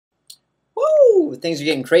Ooh, things are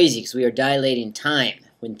getting crazy because we are dilating time.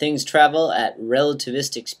 When things travel at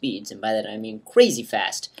relativistic speeds, and by that I mean crazy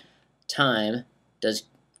fast, time does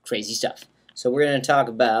crazy stuff. So we're going to talk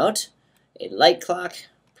about a light clock,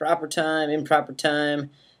 proper time, improper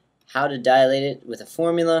time, how to dilate it with a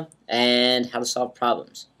formula, and how to solve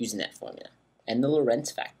problems using that formula, and the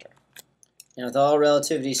Lorentz factor. Now with all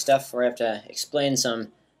relativity stuff, we have to explain some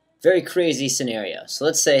very crazy scenarios. So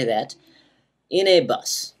let's say that in a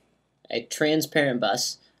bus, a transparent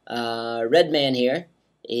bus, red man here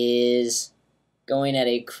is going at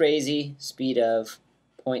a crazy speed of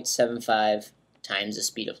 0.75 times the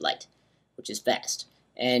speed of light, which is fast.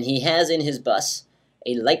 And he has in his bus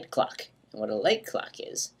a light clock. And what a light clock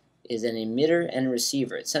is an emitter and a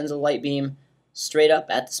receiver. It sends a light beam straight up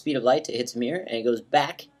at the speed of light, it hits a mirror, and it goes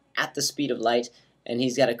back at the speed of light, and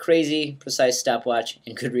he's got a crazy precise stopwatch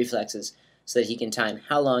and good reflexes so that he can time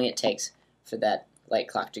how long it takes for that light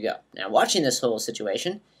clock to go. Now watching this whole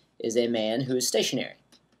situation is a man who is stationary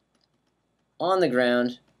on the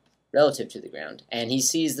ground, relative to the ground, and he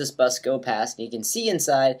sees this bus go past, and he can see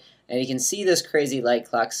inside, and he can see this crazy light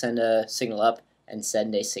clock send a signal up and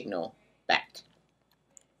send a signal back.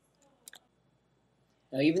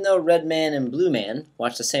 Now even though red man and blue man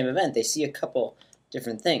watch the same event, they see a couple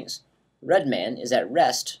different things. Red man is at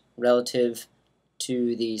rest relative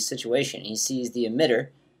to the situation. He sees the emitter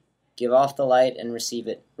give off the light and receive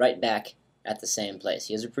it right back at the same place.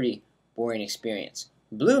 He has a pretty boring experience.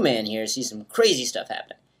 Blue man here sees some crazy stuff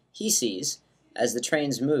happen. He sees, as the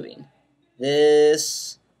train's moving,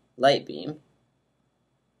 this light beam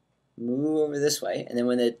move over this way, and then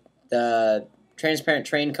when the transparent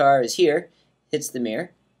train car is here, hits the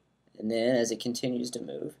mirror, and then as it continues to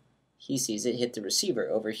move, he sees it hit the receiver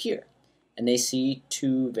over here. And they see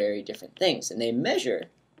two very different things, and they measure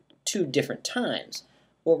two different times.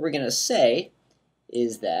 What we're going to say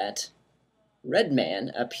is that red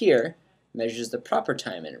man up here measures the proper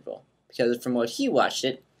time interval, because from what he watched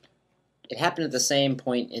it happened at the same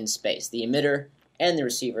point in space. The emitter and the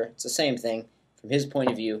receiver, it's the same thing. From his point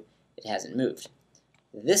of view, it hasn't moved.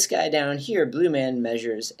 This guy down here, blue man,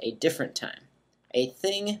 measures a different time, a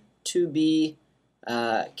thing to be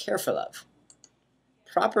careful of.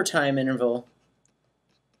 Proper time interval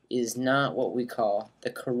is not what we call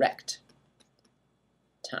the correct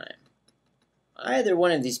time. Either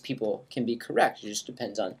one of these people can be correct. It just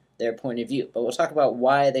depends on their point of view. But we'll talk about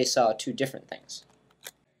why they saw two different things.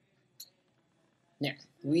 Now,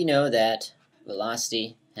 we know that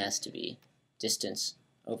velocity has to be distance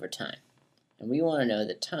over time. And we want to know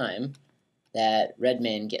the time that red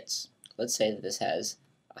man gets. Let's say that this has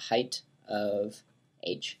a height of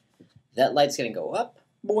h. That light's going to go up,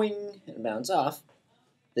 boing, and bounce off.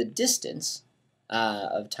 The distance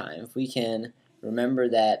of time, if we can remember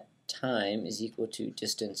that time is equal to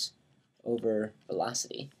distance over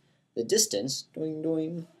velocity, the distance, doing,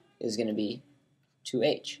 doing, is going to be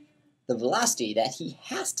 2h. The velocity that he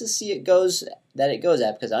has to see it goes at,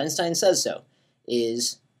 because Einstein says so,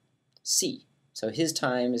 is c. So his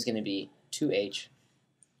time is going to be 2h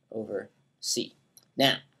over c.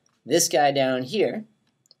 Now, this guy down here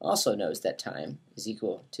also knows that time is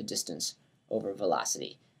equal to distance over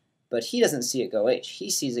velocity. But he doesn't see it go h. He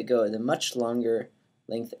sees it go the much longer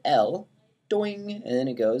length L, doing, and then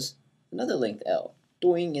it goes another length L,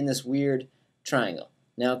 doing, in this weird triangle.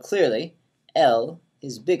 Now clearly, L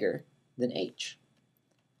is bigger than h.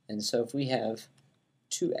 And so if we have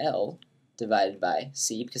 2L divided by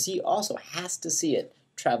c, because he also has to see it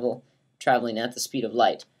traveling at the speed of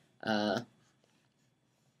light.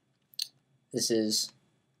 This is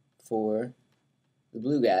for the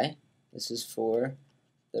blue guy. This is for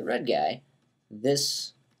the red guy.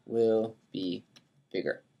 This will be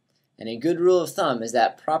bigger. And a good rule of thumb is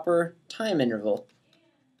that proper time interval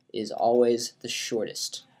is always the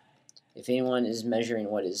shortest. If anyone is measuring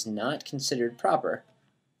what is not considered proper,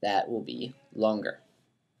 that will be longer.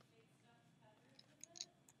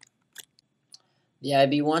 The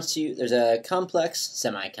IB wants you, there's a complex,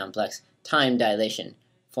 semi-complex time dilation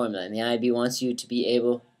formula, and the IB wants you to be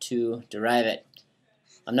able to derive it.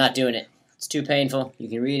 I'm not doing it. It's too painful. You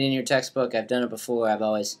can read it in your textbook. I've done it before. I've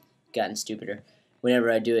always gotten stupider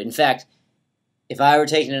whenever I do it. In fact, if I were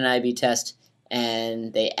taking an IB test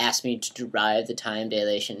and they asked me to derive the time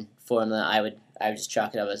dilation formula, I would just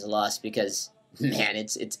chalk it up as a loss, because man,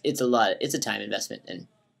 it's a lot. It's a time investment, and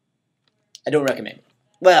I don't recommend it.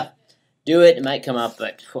 Well, do it. It might come up,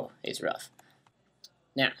 but it's rough.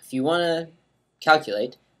 Now, if you want to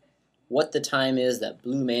calculate what the time is that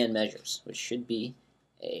blue man measures, which should be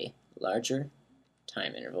a larger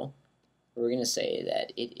time interval, we're going to say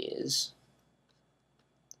that it is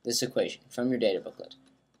this equation from your data booklet.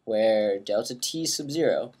 where delta t sub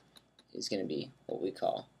 0 is going to be what we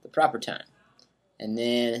call the proper time. And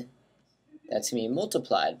then that's going to be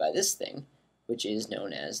multiplied by this thing, which is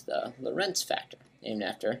known as the Lorentz factor, named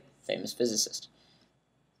after a famous physicist.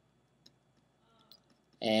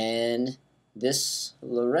 And this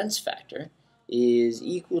Lorentz factor is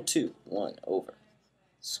equal to 1 over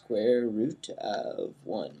square root of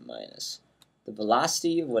 1 minus the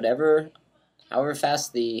velocity of however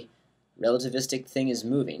fast the relativistic thing is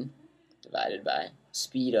moving, divided by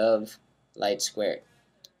speed of light squared.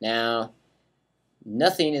 Now,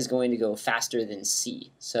 nothing is going to go faster than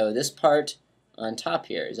c, so this part on top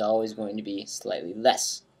here is always going to be slightly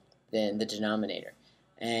less than the denominator.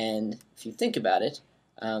 And if you think about it,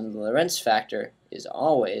 the Lorentz factor is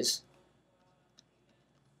always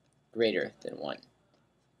greater than 1.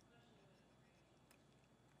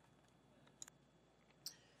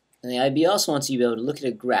 And the IB also wants you to be able to look at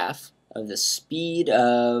a graph of the speed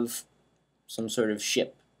of some sort of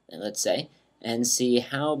ship, let's say, and see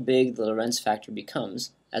how big the Lorentz factor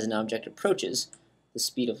becomes as an object approaches the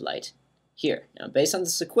speed of light here. Now, based on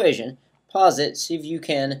this equation, pause it, see if you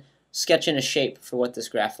can sketch in a shape for what this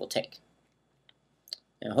graph will take.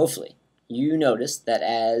 Now, hopefully, you notice that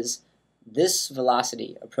as this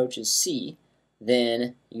velocity approaches c,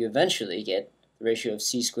 then you eventually get the ratio of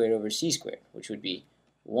c squared over c squared, which would be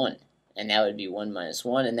 1. And that would be 1 minus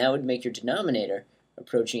 1, and that would make your denominator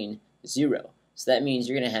approaching 0. So that means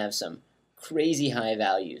you're going to have some crazy high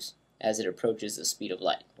values as it approaches the speed of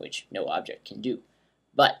light, which no object can do.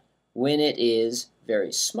 But when it is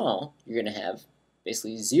very small, you're going to have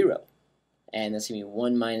basically 0. And that's going to be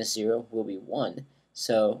 1 minus 0 will be 1.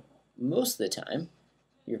 So most of the time,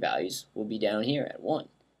 your values will be down here at 1.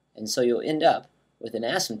 And so you'll end up with an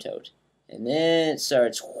asymptote, and then it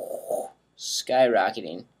starts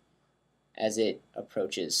skyrocketing as it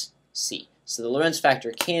approaches c. So the Lorentz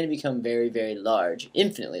factor can become very, very large,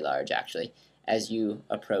 infinitely large actually, as you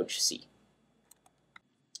approach c.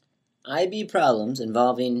 IB problems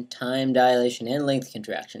involving time dilation and length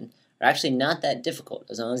contraction are actually not that difficult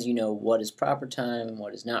as long as you know what is proper time and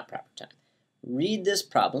what is not proper time. Read this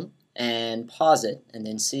problem and pause it and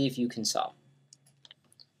then see if you can solve.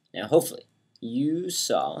 Now hopefully you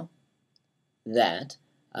saw that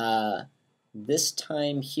this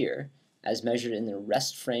time here, as measured in the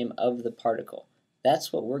rest frame of the particle,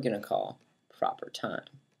 that's what we're going to call proper time,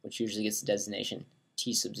 which usually gets the designation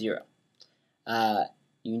t sub 0.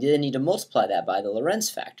 You then need to multiply that by the Lorentz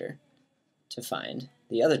factor to find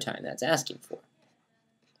the other time that's asking for.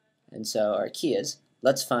 And so our key is,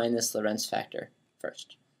 let's find this Lorentz factor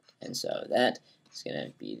first. And so that is going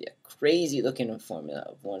to be the crazy looking formula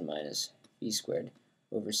of 1 minus v squared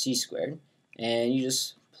over c squared. And you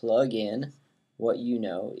just plug in what you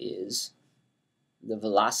know is the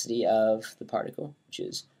velocity of the particle, which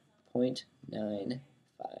is 0.95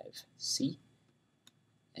 c.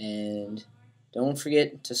 And don't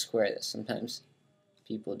forget to square this. Sometimes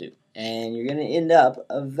people do. And you're going to end up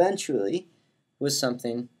eventually with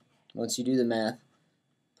something, once you do the math,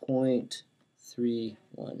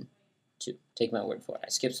 0.312. Take my word for it. I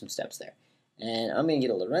skipped some steps there. And I'm going to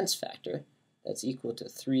get a Lorentz factor that's equal to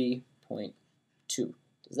 3.2.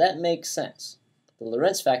 Does that make sense? The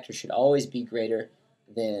Lorentz factor should always be greater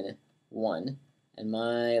than 1, and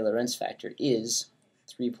my Lorentz factor is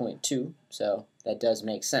 3.2, so that does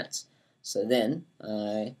make sense. So then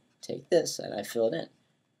I take this and I fill it in.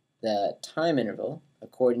 The time interval,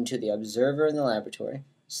 according to the observer in the laboratory,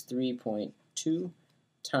 is 3.2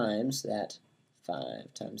 times that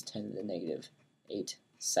 5 times 10 to the negative 8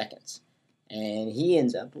 seconds. And he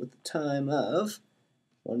ends up with a time of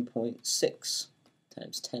 1.6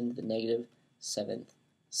 times 10 to the negative 7th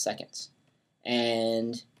seconds.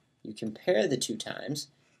 And you compare the two times,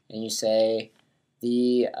 and you say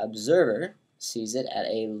the observer sees it at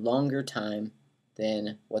a longer time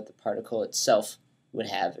than what the particle itself would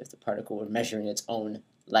have if the particle were measuring its own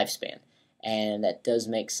lifespan. And that does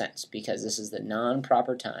make sense, because this is the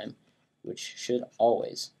non-proper time, which should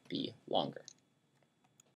always be longer.